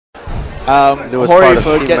Hori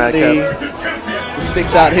for getting the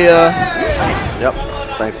sticks out here. Yep,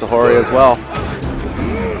 thanks to Hori as well.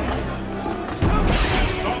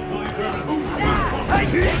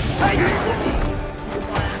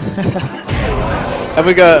 And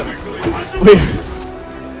we've got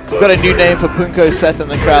a new name for Punko Seth in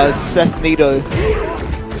the crowd, Seth Nito.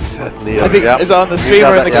 Seth Nito, I think is on the stream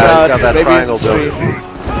or in the crowd. He's got that maybe triangle stream.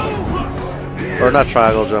 jump. Or not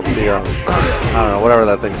triangle jump, the, I don't know, whatever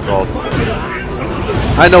that thing's called.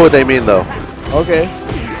 I know what they mean though. Okay.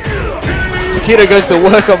 Tokido goes to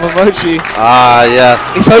work on Momochi. Ah,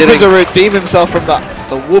 yes. He's hoping to redeem himself from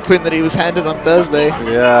the whooping that he was handed on Thursday.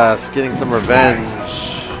 Yes, getting some revenge.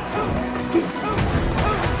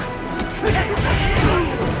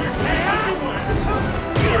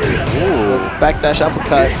 Ooh. Backdash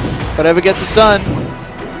uppercut. Whatever gets it done.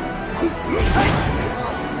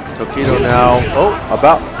 Tokido now. Oh,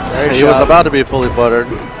 he was about to be fully buttered.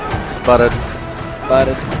 Butted.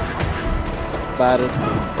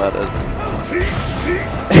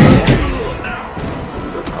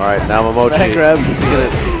 Alright, now Momochi.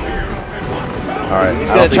 Alright, he's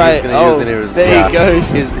gonna try it. Oh, there he goes.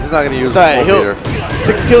 He's not gonna use it.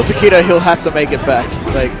 To kill Tokido, he'll have to make it back.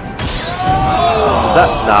 Like, is that?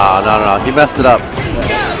 No. He messed it up.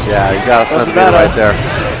 Yeah, you gotta spend the meter right there.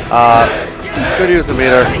 Could use the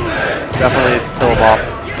meter. Definitely to kill him off.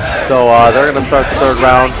 So they're gonna start the third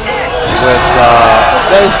round with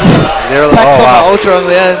there's Ultra on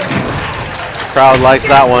the end. Crowd likes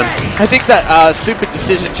that one. I think that super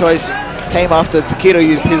decision choice came after Tokido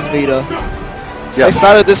used his meter. Yep. They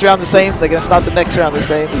started this round the same. They're gonna start the next round the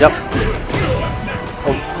same. Yep.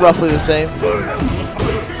 Or roughly the same.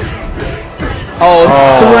 Oh,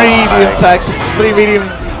 three medium attacks,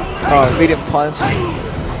 medium punch.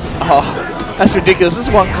 Oh, that's ridiculous. This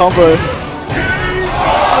is one combo.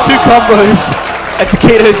 Two combos, and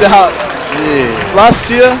Tokido's out. Jeez. Last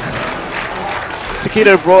year,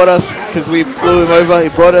 Tokido brought us, because we flew him over, he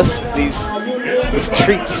brought us these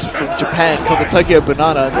treats from Japan called the Tokyo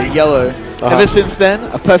Banana, the yellow. Ever since then,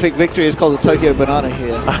 a perfect victory is called the Tokyo Banana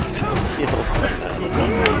here.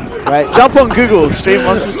 Right, jump on Google, Stream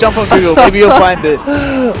Monsters, jump on Google, maybe you'll find it.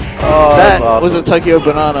 Oh, that awesome. was a Tokyo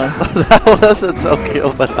Banana. That was a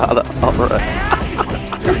Tokyo Banana, alright.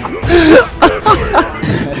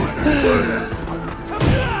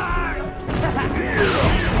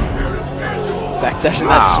 Backdashing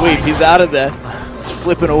that sweep, he's out of there. He's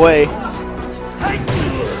flipping away.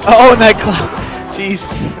 Oh, and that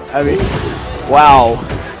jeez. I mean, wow.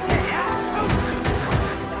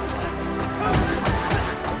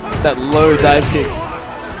 That low dive kick.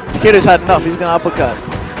 Tokido's had enough, he's gonna uppercut.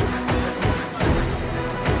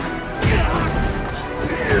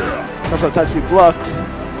 That's not Tatsu blocked.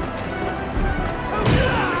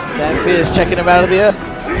 Stand Fierce checking him out of the air.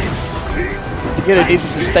 Tokido needs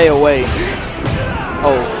to stay away.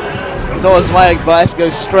 Oh, Noah's my advice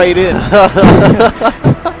goes straight in.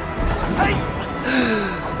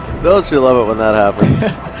 Don't you love it when that happens?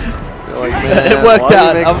 You're like, man, it worked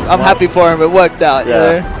out. I'm happy for him. It worked out. Yeah.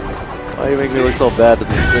 You know? Why do you make me look so bad to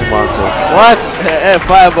these Scream Monsters? What? Yeah,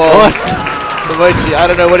 fireball. What? Momochi, I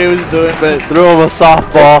don't know what he was doing, but threw him a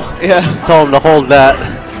softball. Yeah. Told him to hold that.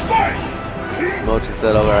 Momochi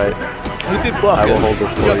said, "All right." He did block. I will hold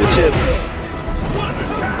this for you. Chip.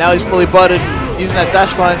 Now he's fully butted. Using that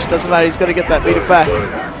dash punch, doesn't matter, he's got to get that meter back.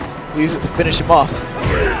 Use it to finish him off.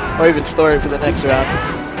 Or even store it for the next round.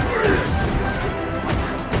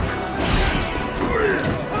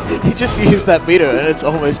 He just used that meter and it's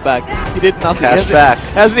almost back. He did nothing. Cash back.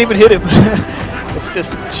 Hasn't even hit him. It's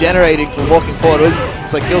just generating from walking forward.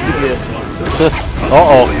 It's like Guilty Gear.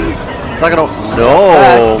 Uh-oh. It's not gonna...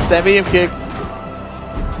 No. Stand medium kick.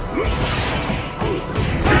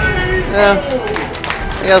 Yeah.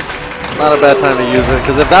 I guess not a bad time to use it,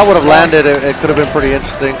 because if that would have landed, it could have been pretty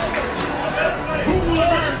interesting.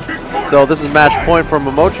 So this is match point for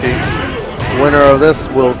Momochi. Winner of this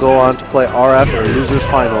will go on to play RF in Losers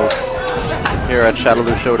Finals here at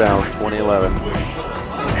Shadowloo Showdown 2011.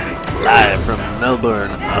 Live from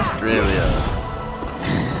Melbourne, Australia.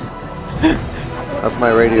 That's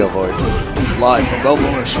my radio voice. Live from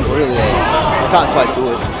Melbourne, Australia. I can't quite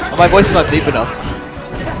do it. My voice is not deep enough.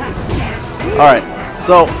 Alright,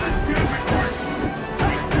 so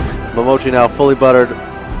Momochi now fully buttered,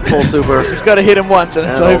 full super. He's got to hit him once and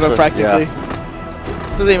it's over ultra, practically.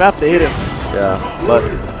 Yeah. Doesn't even have to hit him. Yeah, but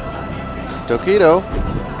Tokido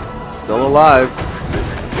still alive.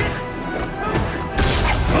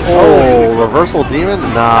 Oh, reversal demon?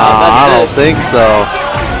 Nah, I don't think so.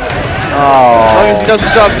 Oh, as long as he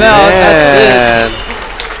doesn't drop now, that's it.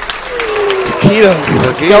 Tokido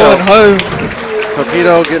is going home.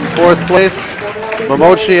 Tokido getting 4th place.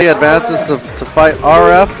 Momochi advances to fight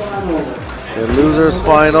RF in losers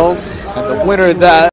finals. And the winner of that